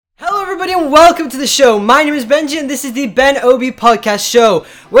everybody, and welcome to the show. My name is Benji, and this is the Ben Obi Podcast Show,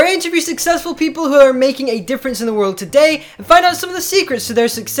 where I interview successful people who are making a difference in the world today and find out some of the secrets to their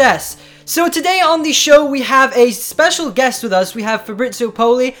success. So today on the show, we have a special guest with us. We have Fabrizio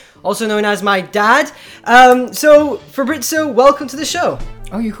Poli, also known as my dad. So Fabrizio, welcome to the show.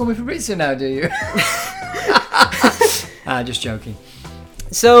 Oh, you call me Fabrizio now, do you? Just joking.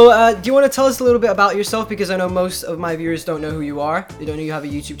 So, do you want to tell us a little bit about yourself? Because I know most of my viewers don't know who you are. They don't know you have a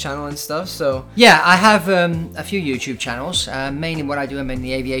YouTube channel and stuff, so... Yeah, I have a few YouTube channels. Mainly what I do, I'm in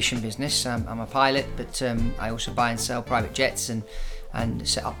the aviation business. I'm a pilot, but I also buy and sell private jets and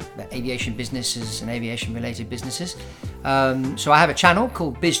set up aviation businesses and aviation-related businesses. So I have a channel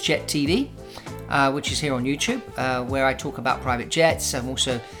called BizJet TV, which is here on YouTube, where I talk about private jets. I'm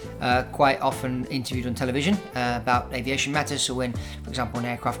also quite often interviewed on television about aviation matters. So when, for example, an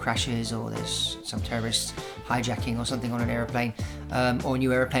aircraft crashes or there's some terrorist hijacking or something on an aeroplane, or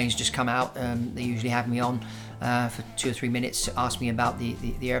new airplanes just come out, they usually have me on for 2 or 3 minutes to ask me about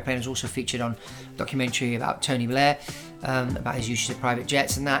the airplane. Is also featured on a documentary about Tony Blair, about his use of private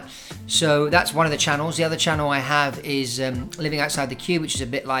jets and that. So that's one of the channels. The other channel I have is Living Outside the Cube, which is a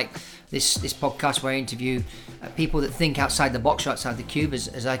bit like this podcast where I interview people that think outside the box or outside the cube,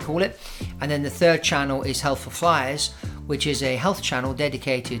 as I call it. And then the third channel is Health for Flyers, which is a health channel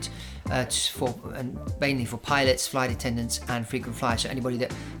dedicated mainly for pilots, flight attendants, and frequent flyers. So anybody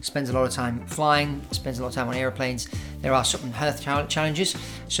that spends a lot of time flying, spends a lot of time on airplanes, there are certain health challenges.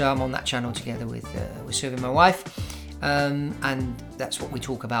 So I'm on that channel together with Sylvia, my wife. And that's what we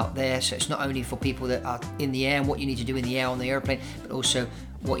talk about there. So it's not only for people that are in the air and what you need to do in the air on the airplane, but also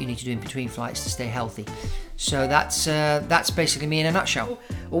what you need to do in between flights to stay healthy. So that's basically me in a nutshell.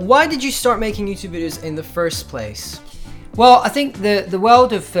 Well, why did you start making YouTube videos in the first place? Well, I think the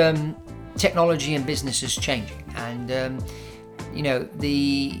world of technology and business is changing, and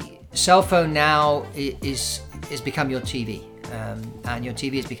the cell phone now is become your TV, and your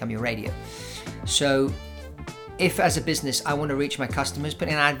TV has become your radio. So if as a business I want to reach my customers,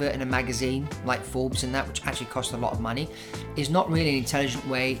 putting an advert in a magazine like Forbes and that, which actually costs a lot of money, is not really an intelligent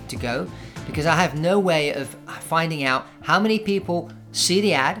way to go, because I have no way of finding out how many people see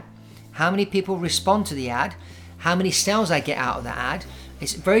the ad, how many people respond to the ad, how many sales I get out of the ad.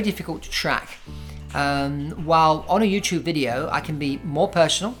 It's very difficult to track. While on a YouTube video, I can be more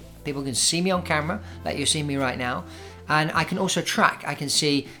personal. People can see me on camera, like you're seeing me right now. And I can also track. I can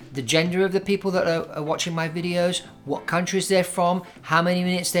see the gender of the people that are watching my videos, what countries they're from, how many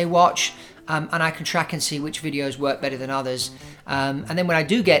minutes they watch, and I can track and see which videos work better than others. And then when I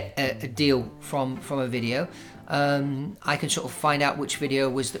do get a deal from a video, I can sort of find out which video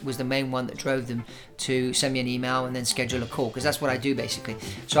was the main one that drove them to send me an email and then schedule a call, because that's what I do basically.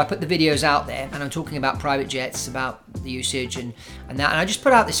 So I put the videos out there and I'm talking about private jets, about the usage and that, and I just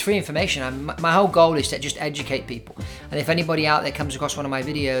put out this free information. My whole goal is to just educate people, and if anybody out there comes across one of my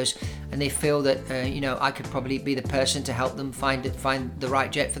videos and they feel that I could probably be the person to help them find the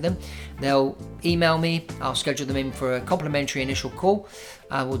right jet for them, they'll email me. I'll schedule them in for a complimentary initial call.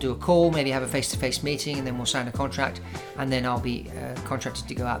 We'll do a call, maybe have a face-to-face meeting, and then we'll sign a contract, and then I'll be contracted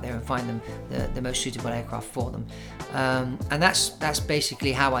to go out there and find them the most suitable aircraft for them. And that's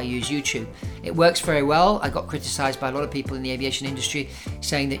basically how I use YouTube. It works very well. I got criticized by a lot of people in the aviation industry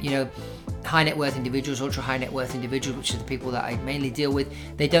saying that, high net worth individuals, ultra high net worth individuals, which are the people that I mainly deal with,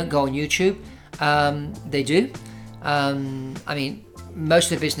 they don't go on YouTube. They do.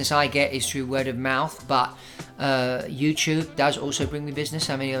 Most of the business I get is through word of mouth, but YouTube does also bring me business.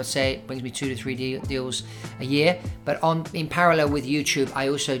 I would say it brings me 2 to 3 deals a year. But in parallel with YouTube, I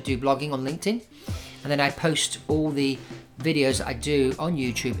also do blogging on LinkedIn, and then I post all the videos that I do on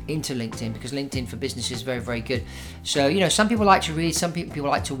YouTube into LinkedIn, because LinkedIn for business is very, very good. So some people like to read, some people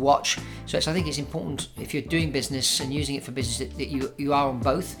like to watch. So I think it's important, if you're doing business and using it for business, that you are on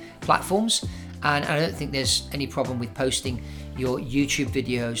both platforms. And I don't think there's any problem with posting your YouTube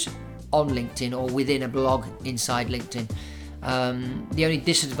videos on LinkedIn or within a blog inside LinkedIn. The only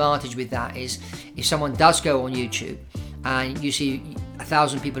disadvantage with that is if someone does go on YouTube and you see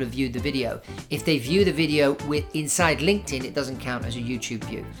 1,000 people have viewed the video, if they view the video inside LinkedIn, it doesn't count as a YouTube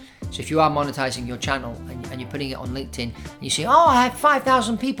view. So if you are monetizing your channel and you're putting it on LinkedIn and you see, I had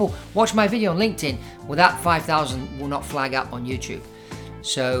 5,000 people watch my video on LinkedIn, well, that 5,000 will not flag up on YouTube.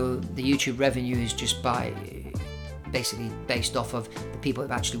 So the YouTube revenue is just basically based off of the people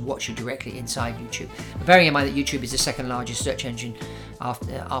that actually watch you directly inside YouTube. But bearing in mind that YouTube is the second largest search engine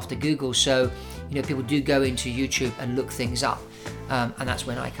after Google, so people do go into YouTube and look things up, and that's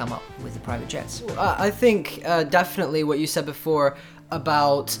when I come up with the private jets. I think definitely what you said before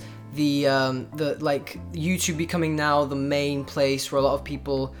about the like YouTube becoming now the main place where a lot of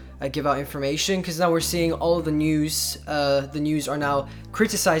people give out information, because now we're seeing all of the news are now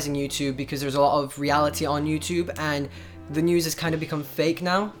criticizing YouTube because there's a lot of reality on YouTube, and the news has kind of become fake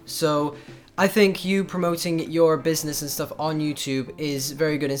now. So I think you promoting your business and stuff on YouTube is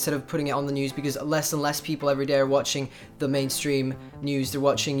very good instead of putting it on the news, because less and less people every day are watching the mainstream news. They're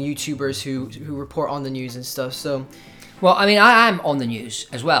watching YouTubers who report on the news and stuff. So, well, I mean, I am on the news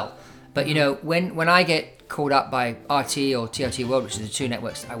as well, but you know, when I get called up by RT or TRT World, which are the two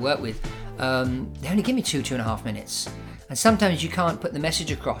networks that I work with, they only give me 2.5 minutes. And sometimes you can't put the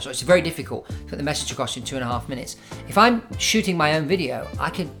message across, or it's very difficult to put the message across in 2.5 minutes. If I'm shooting my own video, I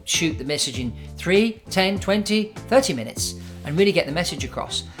can shoot the message in 3, 10, 20, 30 minutes and really get the message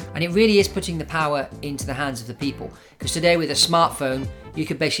across. And it really is putting the power into the hands of the people. Because today with a smartphone, you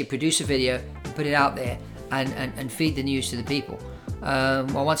could basically produce a video and put it out there and feed the news to the people.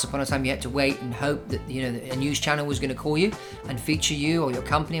 Well, once upon a time, you had to wait and hope that a news channel was going to call you and feature you or your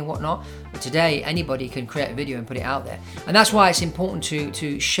company and whatnot. But today, anybody can create a video and put it out there, and that's why it's important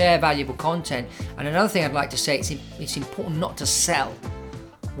to share valuable content. And another thing I'd like to say, it's important not to sell.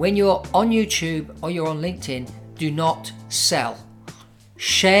 When you're on YouTube or you're on LinkedIn, do not sell.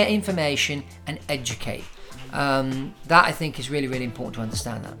 Share information and educate. That I think is really, really important to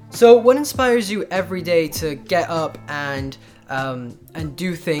understand that. So, what inspires you every day to get up and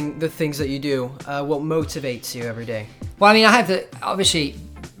do the things that you do? What motivates you every day? Well, I mean, I have obviously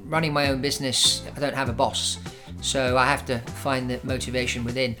running my own business, I don't have a boss, so I have to find the motivation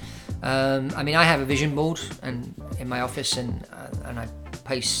within. I mean, I have a vision board in my office, and I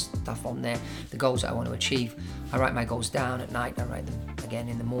post stuff on there, the goals that I want to achieve. I write my goals down at night, I write them again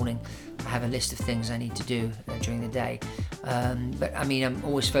in the morning. I have a list of things I need to do during the day. But I mean, I'm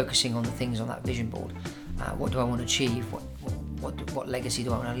always focusing on the things on that vision board. What do I want to achieve? What legacy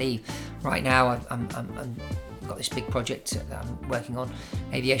do I want to leave? Right now, I'm got this big project that I'm working on,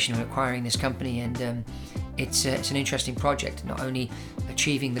 aviation, and acquiring this company, and it's an interesting project. Not only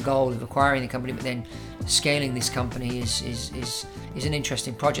achieving the goal of acquiring the company, but then scaling this company is an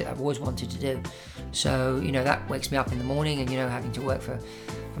interesting project I've always wanted to do. So that wakes me up in the morning, and having to work for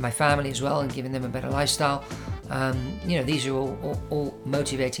my family as well and giving them a better lifestyle. These are all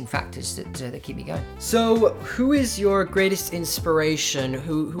motivating factors that keep me going. So, who is your greatest inspiration?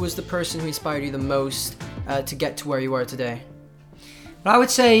 Who was the person who inspired you the most to get to where you are today? Well, I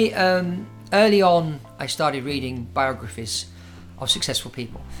would say early on, I started reading biographies of successful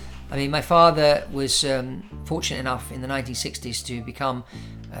people. I mean, my father was fortunate enough in the 1960s to become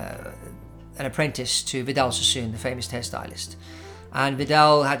an apprentice to Vidal Sassoon, the famous hairstylist. And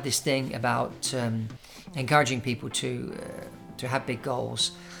Vidal had this thing about encouraging people to have big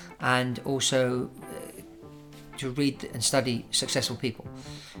goals, and also to read and study successful people.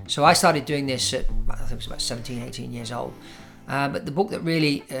 So I started doing this at, I think it was about 17, 18 years old. But the book that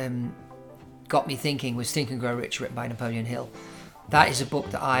really got me thinking was Think and Grow Rich, written by Napoleon Hill. That is a book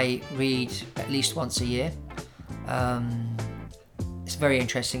that I read at least once a year. It's very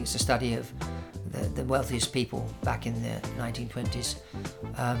interesting. It's a study of the wealthiest people back in the 1920s,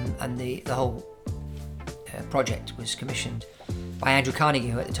 and the whole project was commissioned by Andrew Carnegie,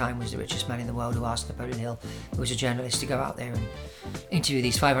 who at the time was the richest man in the world, who asked Napoleon Hill, who was a journalist, to go out there and interview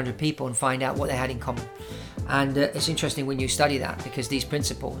these 500 people and find out what they had in common. And it's interesting when you study that, because these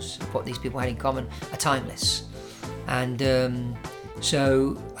principles, what these people had in common, are timeless. And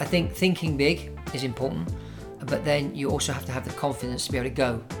so I think thinking big is important, but then you also have to have the confidence to be able to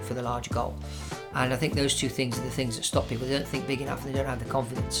go for the large goal. And I think those two things are the things that stop people. They don't think big enough and they don't have the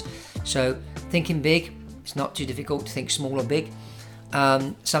confidence. So thinking big, it's not too difficult to think small or big.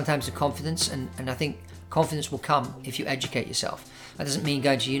 Sometimes the confidence, and I think confidence will come if you educate yourself. That doesn't mean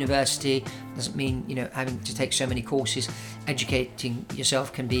going to university, doesn't mean having to take so many courses. Educating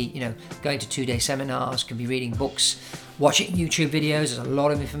yourself can be going to 2-day seminars, can be reading books, watching YouTube videos. There's a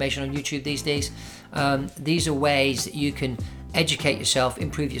lot of information on YouTube these days. These are ways that you can educate yourself,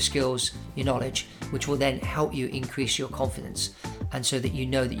 improve your skills, your knowledge, which will then help you increase your confidence, and so that you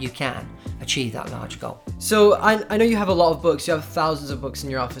know that you can achieve that large goal. So I know you have a lot of books. You have thousands of books in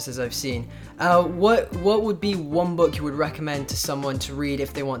your office, as I've seen. What would be one book you would recommend to someone to read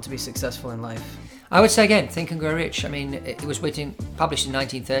if they want to be successful in life? I would say again, Think and Grow Rich. I mean, it was published in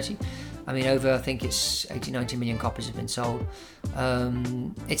 1930. I mean, over, I think it's 80-90 million copies have been sold.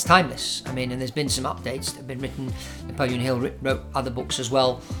 It's timeless. I mean, and there's been some updates that have been written. Napoleon Hill wrote other books as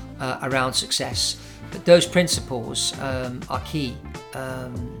well around success. But those principles are key.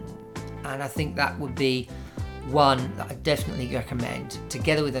 And I think that would be one that I definitely recommend,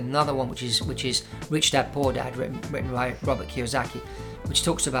 together with another one which is Rich Dad Poor Dad, written by Robert Kiyosaki, which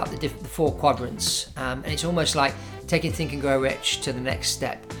talks about the 4 quadrants, and it's almost like taking Think and Grow Rich to the next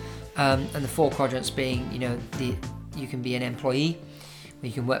step. And the 4 quadrants being, you can be an employee, where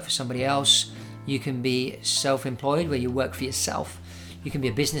you can work for somebody else. You can be self-employed, where you work for yourself. You can be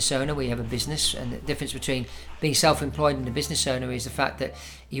a business owner, where you have a business. And the difference between being self-employed and a business owner is the fact that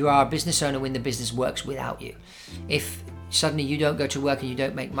you are a business owner when the business works without you. If suddenly you don't go to work and you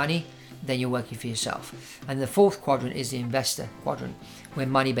don't make money, then you're working for yourself. And the 4th quadrant is the investor quadrant, where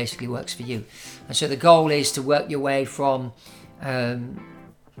money basically works for you. And so the goal is to work your way from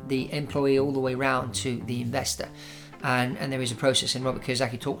the employee all the way around to the investor. And there is a process, and Robert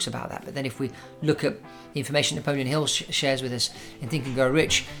Kiyosaki talks about that. But then if we look at the information Napoleon Hill shares with us in Think and Grow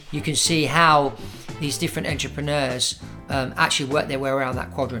Rich, you can see how these different entrepreneurs actually worked their way around that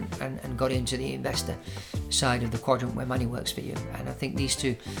quadrant and got into the investor side of the quadrant where money works for you. And I think these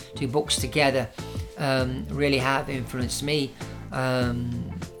two books together really have influenced me.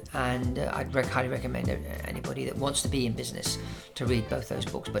 And I'd highly recommend anybody that wants to be in business to read both those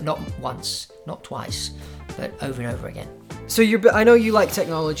books, but not once, not twice, but over and over again. So I know you like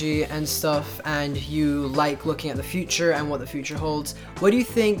technology and stuff, and you like looking at the future and what the future holds. What do you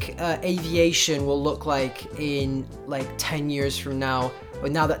think aviation will look like in like 10 years from now?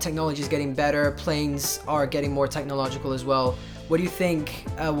 But now that technology is getting better, planes are getting more technological as well. What do you think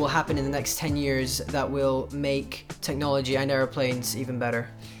will happen in the next 10 years that will make technology and airplanes even better?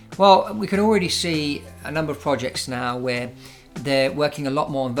 Well, we can already see a number of projects now where they're working a lot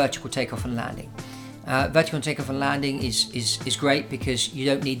more on vertical takeoff and landing. Vertical takeoff and landing is great because you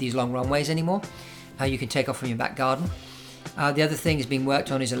don't need these long runways anymore. You can take off from your back garden. The other thing that's being worked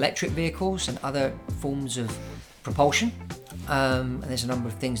on is electric vehicles and other forms of propulsion. And there's a number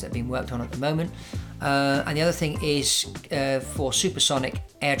of things that are being worked on at the moment. And the other thing is for supersonic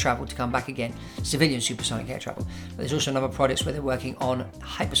air travel to come back again, civilian supersonic air travel. But there's also a number of projects where they're working on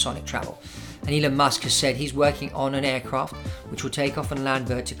hypersonic travel. And Elon Musk has said he's working on an aircraft which will take off and land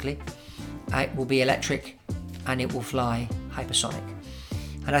vertically. It will be electric and it will fly hypersonic.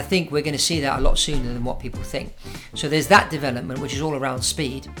 And I think we're going to see that a lot sooner than what people think. So there's that development, which is all around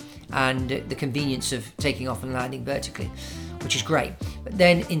speed and the convenience of taking off and landing vertically, which is great. But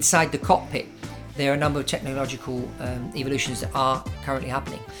then inside the cockpit, there are a number of technological evolutions that are currently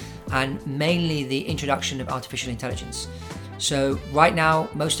happening, and mainly the introduction of artificial intelligence. So right now,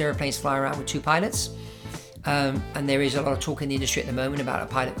 most airplanes fly around with 2 pilots, and there is a lot of talk in the industry at the moment about a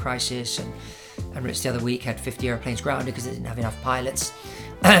pilot crisis, and Emirates the other week had 50 airplanes grounded because they didn't have enough pilots.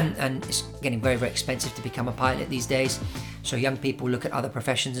 And it's getting very, very expensive to become a pilot these days. So young people look at other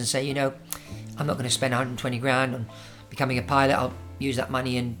professions and say, I'm not going to spend 120 grand on becoming a pilot. I'll use that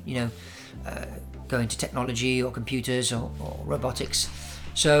money and, go into technology or computers or robotics.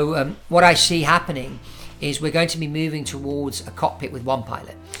 So what I see happening is we're going to be moving towards a cockpit with 1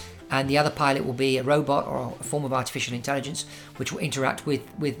 pilot. And the other pilot will be a robot or a form of artificial intelligence which will interact with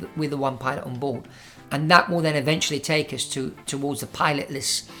the 1 pilot on board. And that will then eventually take us towards the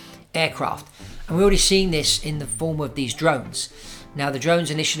pilotless aircraft. And we're already seeing this in the form of these drones. Now, the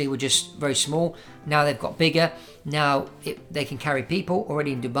drones initially were just very small. Now they've got bigger. Now they can carry people.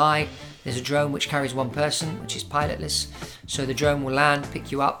 Already in Dubai, there's a drone which carries 1 person, which is pilotless. So the drone will land,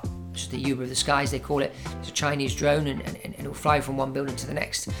 pick you up. It's the Uber of the skies, they call it. It's a Chinese drone, and it will fly from one building to the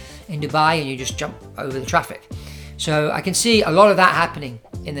next in Dubai, and you just jump over the traffic. So I can see a lot of that happening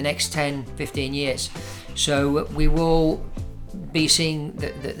in the next 10, 15 years. So we will be seeing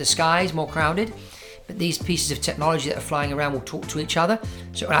the skies more crowded, but these pieces of technology that are flying around will talk to each other.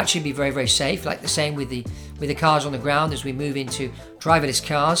 So it will actually be very, very safe, like the same with the cars on the ground. As we move into driverless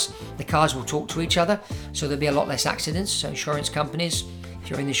cars, the cars will talk to each other, so there'll be a lot less accidents. So insurance companies, if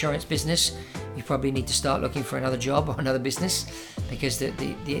you're in the insurance business, you probably need to start looking for another job or another business, because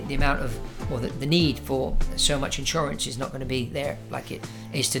the amount of, or the need for so much insurance is not going to be there like it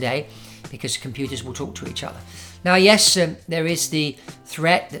is today, because computers will talk to each other. Now, yes, there is the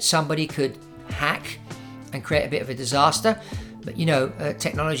threat that somebody could hack and create a bit of a disaster, but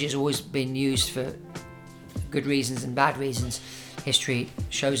technology has always been used for good reasons and bad reasons. History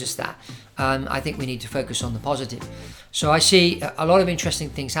shows us that. I think we need to focus on the positive. So I see a lot of interesting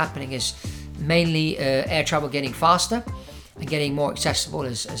things happening, is mainly air travel getting faster and getting more accessible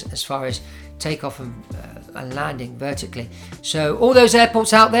as far as takeoff and landing vertically. So all those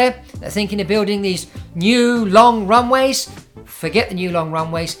airports out there that are thinking of building these new long runways, forget the new long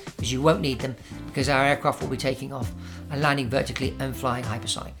runways, because you won't need them, because our aircraft will be taking off and landing vertically and flying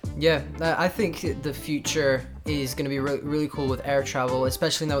hypersonic. Yeah, I think the future is going to be really cool with air travel,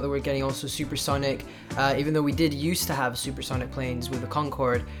 especially now that we're getting also supersonic, even though we did used to have supersonic planes with the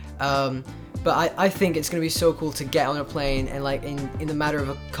Concorde. But I think it's going to be so cool to get on a plane and like in the matter of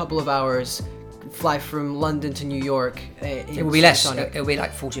a couple of hours fly from London to New York. It will be less. It'll be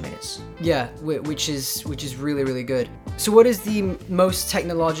like 40 minutes. Yeah, which is really, really good. So what is the most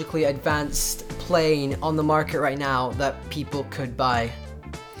technologically advanced plane on the market right now that people could buy?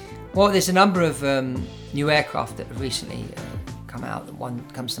 Well, there's a number of new aircraft that have recently come out. One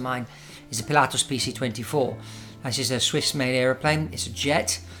comes to mind is the Pilatus PC-24. This is a Swiss-made aeroplane. It's a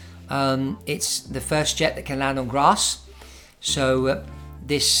jet. It's the first jet that can land on grass. So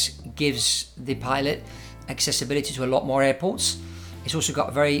this gives the pilot accessibility to a lot more airports. It's also got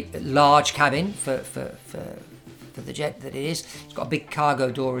a very large cabin for the jet that it is. It's got a big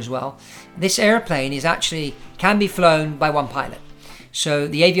cargo door as well. This airplane can be flown by one pilot. So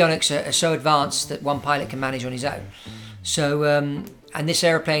the avionics are so advanced that one pilot can manage on his own. So and this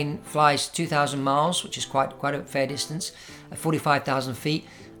airplane flies 2,000 miles, which is quite a fair distance, at 45,000 feet,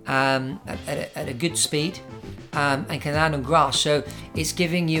 at a good speed, and can land on grass. So it's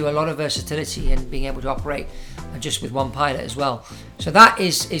giving you a lot of versatility and being able to operate just with one pilot as well. So that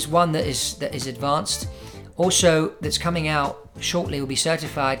is one that is advanced. Also, that's coming out shortly, will be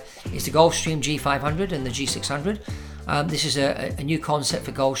certified, is the Gulfstream G500 and the G600. This is a new concept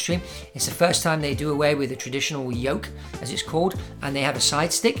for Gulfstream. It's the first time they do away with the traditional yoke, as it's called, and they have a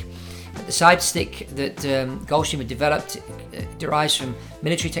side stick. The side stick that Gulfstream had developed derives from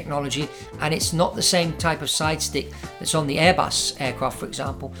military technology, and it's not the same type of side stick that's on the Airbus aircraft, for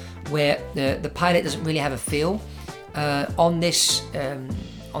example, where the pilot doesn't really have a feel. On this,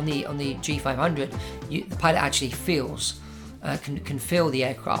 on the G500, the pilot actually feels. Can feel the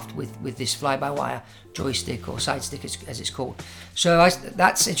aircraft with this fly-by-wire joystick or side stick as it's called. So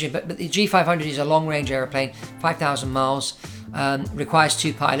that's interesting. But the G500 is a long-range aeroplane, 5,000 miles, requires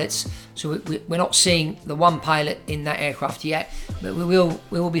two pilots. So we're not seeing the one pilot in that aircraft yet, but we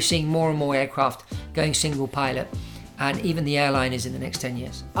will be seeing more and more aircraft going single pilot, and even the airliners in the next 10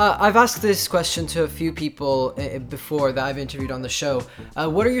 years. I've asked this question to a few people before that I've interviewed on the show.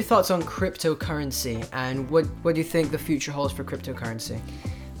 What are your thoughts on cryptocurrency, and what do you think the future holds for cryptocurrency?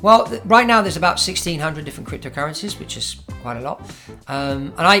 Well, right now there's about 1,600 different cryptocurrencies, which is quite a lot.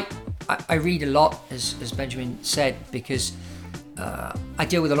 And I read a lot, as Benjamin said, because I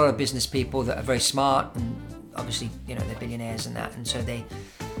deal with a lot of business people that are very smart, and obviously, they're billionaires and that, and so they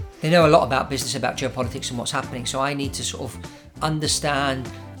know a lot about business, about geopolitics and what's happening. So I need to sort of understand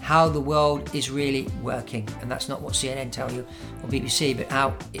how the world is really working. And that's not what CNN tell you or BBC, but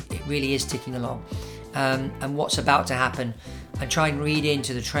how it really is ticking along, and what's about to happen, and try and read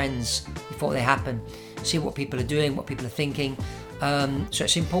into the trends before they happen, see what people are doing, what people are thinking. So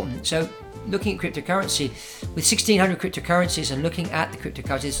it's important. So looking at cryptocurrency, with 1,600 cryptocurrencies and looking at the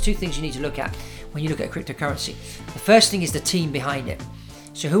cryptocurrency, there's two things you need to look at when you look at cryptocurrency. The first thing is the team behind it.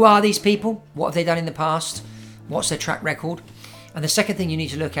 So who are these people? What have they done in the past? What's their track record? And the second thing you need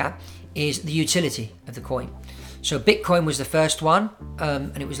to look at is the utility of the coin. So Bitcoin was the first one,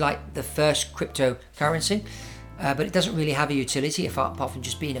 and it was like the first cryptocurrency, but it doesn't really have a utility apart from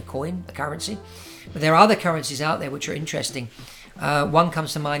just being a coin, a currency. But there are other currencies out there which are interesting. One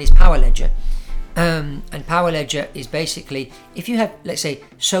comes to mind is Power Ledger. And Power Ledger is basically, if you have, let's say,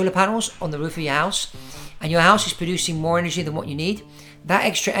 solar panels on the roof of your house, and your house is producing more energy than what you need, that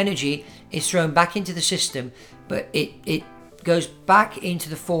extra energy is thrown back into the system, but it goes back into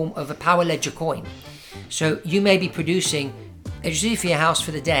the form of a Power Ledger coin. So you may be producing electricity for your house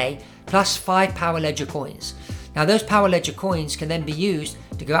for the day, plus 5 Power Ledger coins. Now those Power Ledger coins can then be used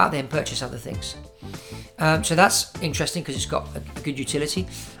to go out there and purchase other things. So that's interesting because it's got a good utility.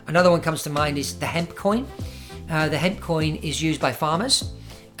 Another one comes to mind is the hemp coin. The hemp coin is used by farmers,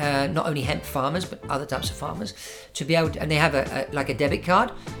 not only hemp farmers but other types of farmers, to be able to, and they have a debit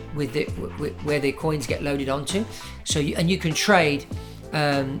card where the coins get loaded onto. So you can trade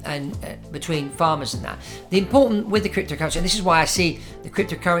between farmers and that. The important with the cryptocurrency, and this is why I see the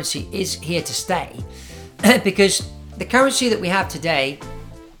cryptocurrency is here to stay, because the currency that we have today,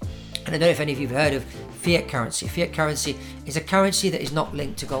 and I don't know if any of you have heard of fiat currency. Fiat currency is a currency that is not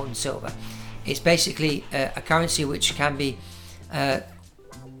linked to gold and silver. It's basically a currency which can be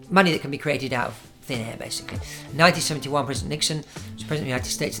money that can be created out of thin air, basically. In 1971, President Nixon, who was President of the United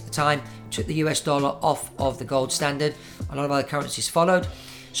States at the time, took the US dollar off of the gold standard. A lot of other currencies followed.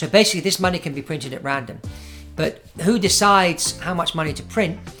 So basically, this money can be printed at random. But who decides how much money to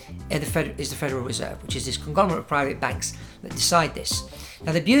print is the Federal Reserve, which is this conglomerate of private banks that decide this.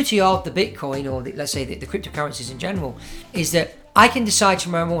 Now, the beauty of the Bitcoin, or let's say the cryptocurrencies in general, is that I can decide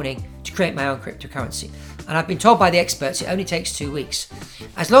tomorrow morning to create my own cryptocurrency. And I've been told by the experts it only takes 2 weeks.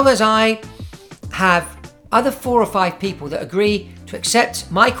 As long as I have other 4 or 5 people that agree to accept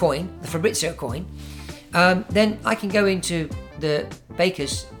my coin, the Fabrizio coin, then I can go into the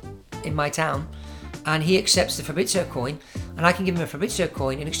baker's in my town and he accepts the Fabrizio coin, and I can give him a Fabrizio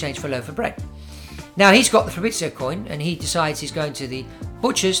coin in exchange for a loaf of bread. Now he's got the Fabrizio coin and he decides he's going to the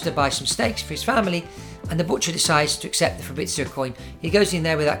butcher's to buy some steaks for his family, and the butcher decides to accept the Fabrizio coin. He goes in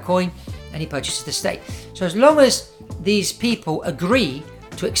there with that coin and he purchases the steak. So as long as these people agree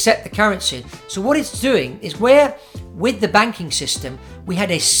to accept the currency, so what it's doing is, where with the banking system we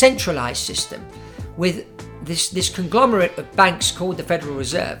had a centralized system with this conglomerate of banks called the Federal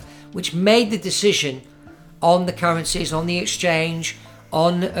Reserve, which made the decision on the currencies, on the exchange,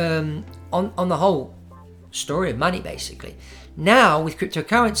 on the whole story of money basically. Now with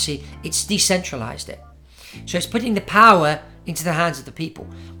cryptocurrency, it's decentralized it. So it's putting the power into the hands of the people,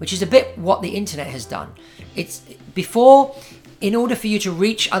 which is a bit what the internet has done. It's before, in order for you to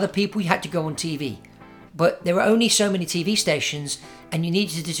reach other people, you had to go on TV, but there were only so many TV stations, and you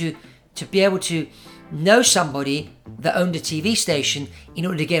needed to be able to know somebody that owned a TV station in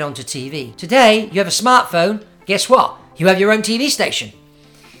order to get onto TV. Today, you have a smartphone. Guess what? You have your own TV station.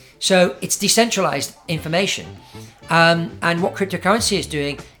 So it's decentralized information. And what cryptocurrency is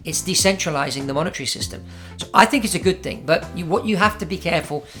doing, it's decentralizing the monetary system. So I think it's a good thing. But what you have to be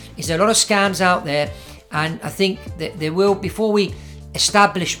careful is there are a lot of scams out there. And I think that there will, before we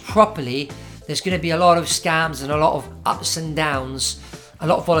establish properly, there's going to be a lot of scams and a lot of ups and downs, a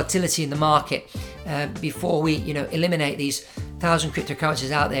lot of volatility in the market before we, eliminate these 1,000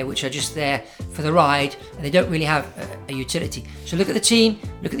 cryptocurrencies out there which are just there for the ride and they don't really have a utility. So look at the team,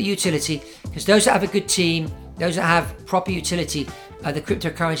 look at the utility, because those that have a good team, those that have proper utility are the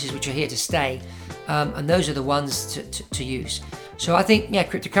cryptocurrencies which are here to stay, and those are the ones to use. So I think,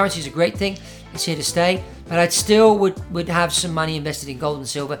 cryptocurrency is a great thing. It's here to stay, but I'd still would have some money invested in gold and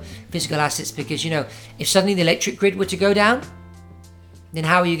silver, physical assets, because if suddenly the electric grid were to go down, then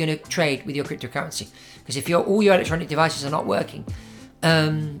how are you going to trade with your cryptocurrency? Because if all your electronic devices are not working,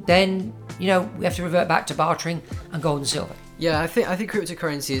 then we have to revert back to bartering and gold and silver. Yeah, I think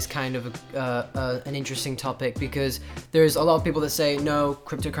cryptocurrency is kind of an interesting topic, because there's a lot of people that say no,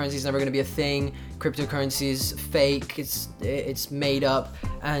 cryptocurrency is never going to be a thing. Cryptocurrency is fake. It's made up,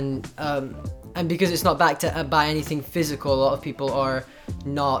 and because it's not backed by anything physical, a lot of people are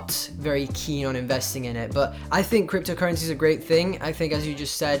not very keen on investing in it. But I think cryptocurrency is a great thing. I think, as you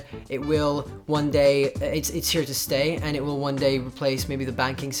just said, it will one day, it's here to stay, and it will one day replace maybe the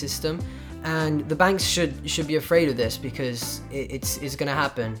banking system. And the banks should be afraid of this, because it's going to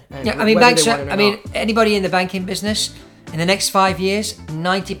happen. Banks. Anybody in the banking business, in the next 5 years,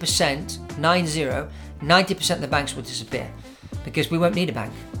 90% of the banks will disappear, because we won't need a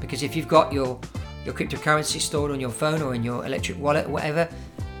bank. Because if you've got your cryptocurrency stored on your phone or in your electric wallet or whatever,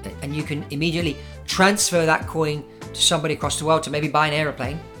 and you can immediately transfer that coin to somebody across the world to maybe buy an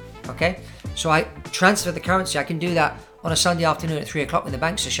aeroplane, okay? So I transfer the currency. I can do that on a Sunday afternoon at 3 o'clock when the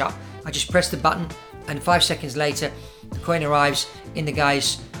banks are shut. I just press the button, and 5 seconds later, the coin arrives in the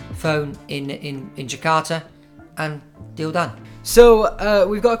guy's phone in Jakarta, and deal done. So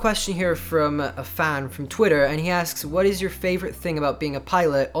we've got a question here from a fan from Twitter, and he asks, what is your favorite thing about being a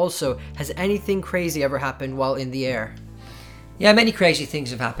pilot? Also, has anything crazy ever happened while in the air? Yeah, many crazy things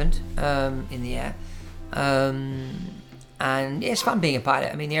have happened in the air. And it's fun being a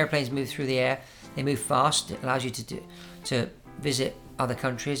pilot. The airplanes move through the air. They move fast. It allows you to visit other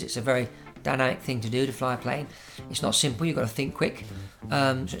countries. It's a very dynamic thing to do, to fly a plane. It's not simple. You've got to think quick.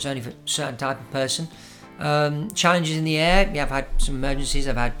 So it's only for a certain type of person. Challenges in the air. I've had some emergencies.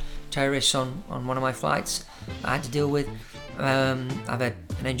 I've had terrorists on one of my flights I had to deal with. I've had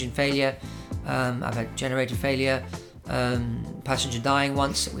an engine failure. I've had generator failure. Passenger dying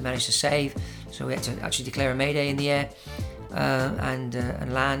once that we managed to save. So we had to actually declare a mayday in the air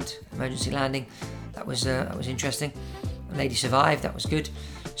and land, emergency landing. That was interesting. A lady survived. That was good.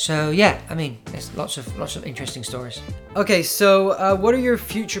 So there's lots of interesting stories. Okay, so what are your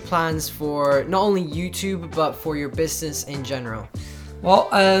future plans for not only YouTube but for your business in general? Well,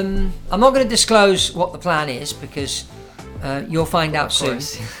 I'm not going to disclose what the plan is, because you'll find out soon.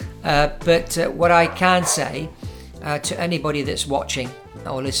 But what I can say to anybody that's watching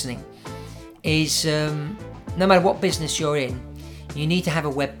or listening is, no matter what business you're in, you need to have a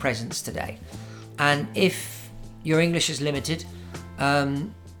web presence today. And if your English is limited,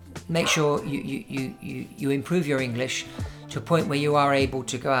 make sure you improve your English to a point where you are able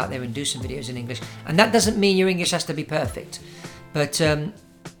to go out there and do some videos in English. And that doesn't mean your English has to be perfect, but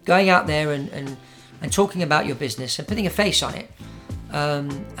going out there and talking about your business and putting a face on it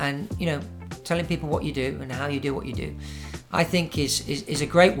and telling people what you do and how you do what you do, I think is a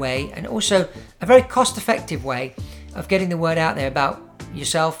great way, and also a very cost-effective way of getting the word out there about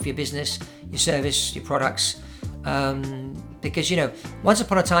yourself, your business, your service, your products. Because once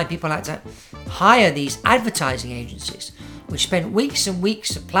upon a time, people had to hire these advertising agencies, which spent weeks and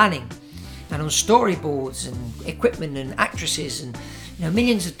weeks of planning and on storyboards and equipment and actresses and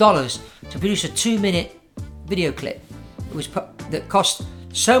millions of dollars to produce a 2-minute video clip. That cost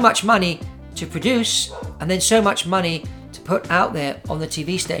so much money to produce, and then so much money to put out there on the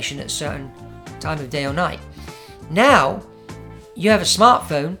TV station at a certain time of day or night. Now you have a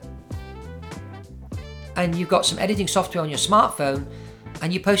smartphone, and you've got some editing software on your smartphone,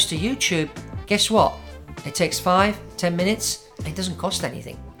 and you post to YouTube. Guess what? It takes 5-10 minutes, and it doesn't cost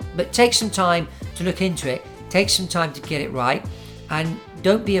anything. But take some time to look into it, take some time to get it right, and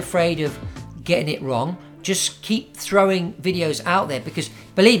don't be afraid of getting it wrong. Just keep throwing videos out there, because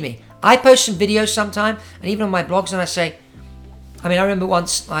believe me, I post some videos sometime, and even on my blogs, and I remember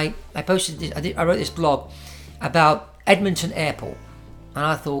once I posted this, I wrote this blog about Edmonton Airport, and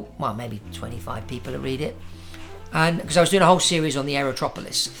I thought, well, maybe 25 people will read it. And because I was doing a whole series on the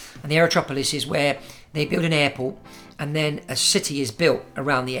Aerotropolis, and the Aerotropolis is where they build an airport, and then a city is built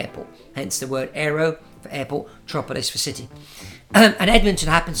around the airport. Hence the word aero for airport, tropolis for city. And Edmonton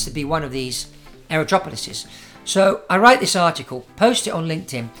happens to be one of these Aerotropolises. So I write this article, post it on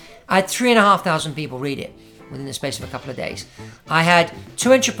LinkedIn. I had 3,500 people read it within the space of a couple of days. I had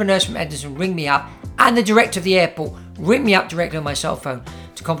 2 entrepreneurs from Edmonton ring me up, and the director of the airport ring me up directly on my cell phone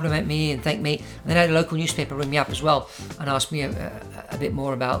to compliment me and thank me. And then I had a local newspaper ring me up as well and ask me a bit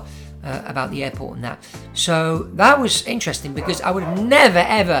more about the airport and that. So that was interesting, because I would have never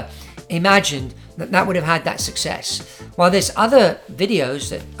ever imagined that would have had that success. While there's other videos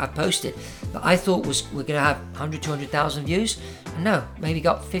that I posted that I thought were going to have 100, 200,000 views, and no, maybe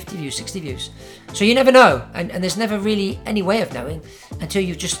got 50 views, 60 views. So you never know, and there's never really any way of knowing until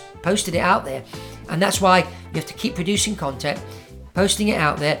you've just posted it out there. And that's why you have to keep producing content, posting it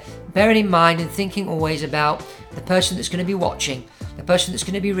out there, bearing in mind and thinking always about the person that's going to be watching, the person that's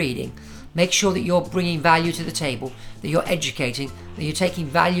going to be reading. Make sure that you're bringing value to the table, that you're educating, that you're taking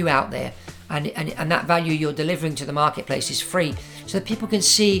value out there, and that value you're delivering to the marketplace is free, so that people can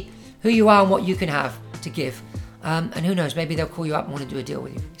see who you are and what you can have to give. And who knows, maybe they'll call you up and want to do a deal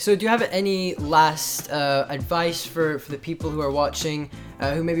with you. So do you have any last advice for the people who are watching,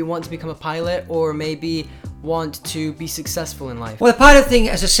 who maybe want to become a pilot, or maybe want to be successful in life? Well, the pilot thing,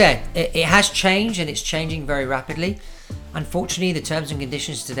 as I said, it has changed, and it's changing very rapidly. Unfortunately, the terms and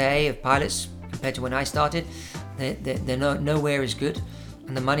conditions today of pilots, compared to when I started, they're nowhere as good,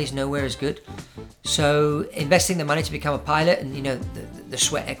 and the money's nowhere as good. So investing the money to become a pilot, and the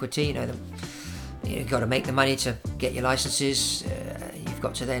sweat equity, you've got to make the money to get your licenses. You've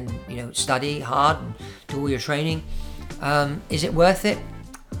got to then study hard and do all your training. Is it worth it?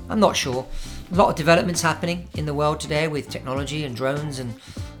 I'm not sure. A lot of developments happening in the world today with technology and drones and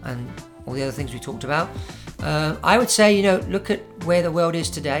all the other things we talked about. I would say, look at where the world is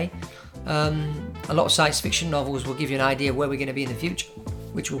today. A lot of science fiction novels will give you an idea of where we're going to be in the future,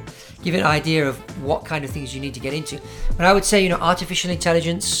 which will give you an idea of what kind of things you need to get into. But I would say, artificial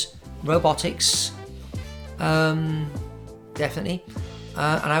intelligence, robotics, definitely.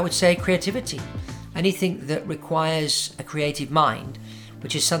 And I would say creativity. Anything that requires a creative mind,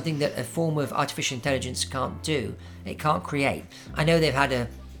 which is something that a form of artificial intelligence can't do. It can't create. I know they've had a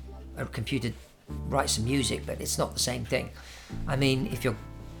computer write some music, but it's not the same thing. I mean, if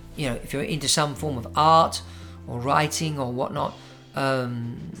you're into some form of art or writing or whatnot,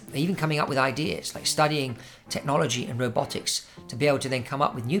 even coming up with ideas, like studying technology and robotics to be able to then come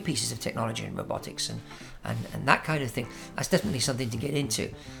up with new pieces of technology and robotics and that kind of thing, that's definitely something to get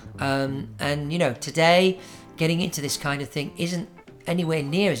into. Today, getting into this kind of thing isn't anywhere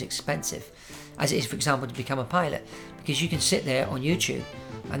near as expensive as it is, for example, to become a pilot, because you can sit there on YouTube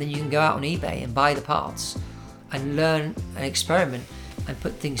and then you can go out on eBay and buy the parts and learn and experiment and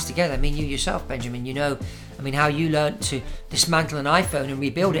put things together. I mean, you yourself, Benjamin, how you learned to dismantle an iPhone and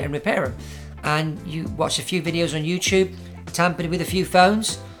rebuild it and repair them. And you watched a few videos on YouTube, tampered with a few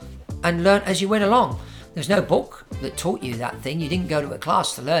phones, and learned as you went along. There's no book that taught you that thing. You didn't go to a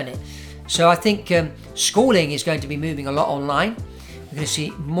class to learn it. So I think schooling is going to be moving a lot online. We're going to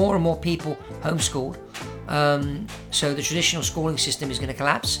see more and more people homeschooled. So the traditional schooling system is going to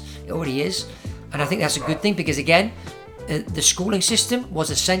collapse. It already is. And I think that's a good thing, because again, the schooling system was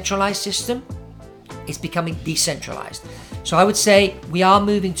a centralized system. It's becoming decentralized. So I would say we are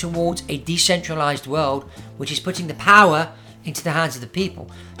moving towards a decentralized world, which is putting the power into the hands of the people.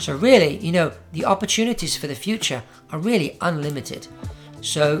 So really, the opportunities for the future are really unlimited.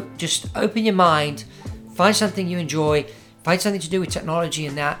 So just open your mind, find something you enjoy, find something to do with technology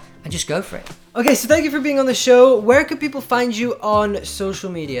and that, and just go for it. Okay, so thank you for being on the show. Where can people find you on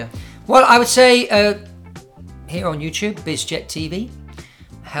social media? Well, I would say here on YouTube, BizJet TV,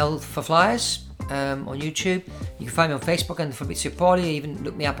 Health for Flyers on YouTube. You can find me on Facebook and Fabrizio Poli, even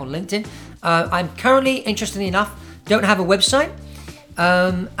look me up on LinkedIn. I'm currently, interestingly enough, don't have a website,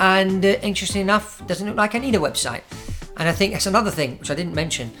 and interestingly enough, doesn't look like I need a website. And I think that's another thing which I didn't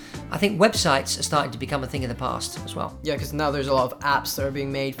mention. I think websites are starting to become a thing of the past as well. Yeah, because now there's a lot of apps that are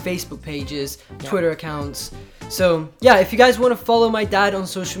being made, Facebook pages, Twitter accounts. So yeah, if you guys want to follow my dad on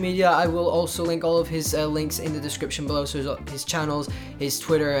social media, I will also link all of his links in the description below. So his channels, his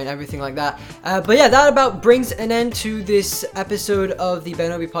Twitter, and everything like that. But yeah, that about brings an end to this episode of the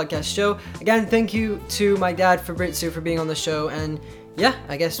Ben Obi Podcast Show. Again, thank you to my dad Fabrizio for being on the show, and yeah,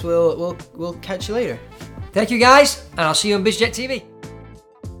 I guess we'll catch you later. Thank you guys, and I'll see you on BizJet TV.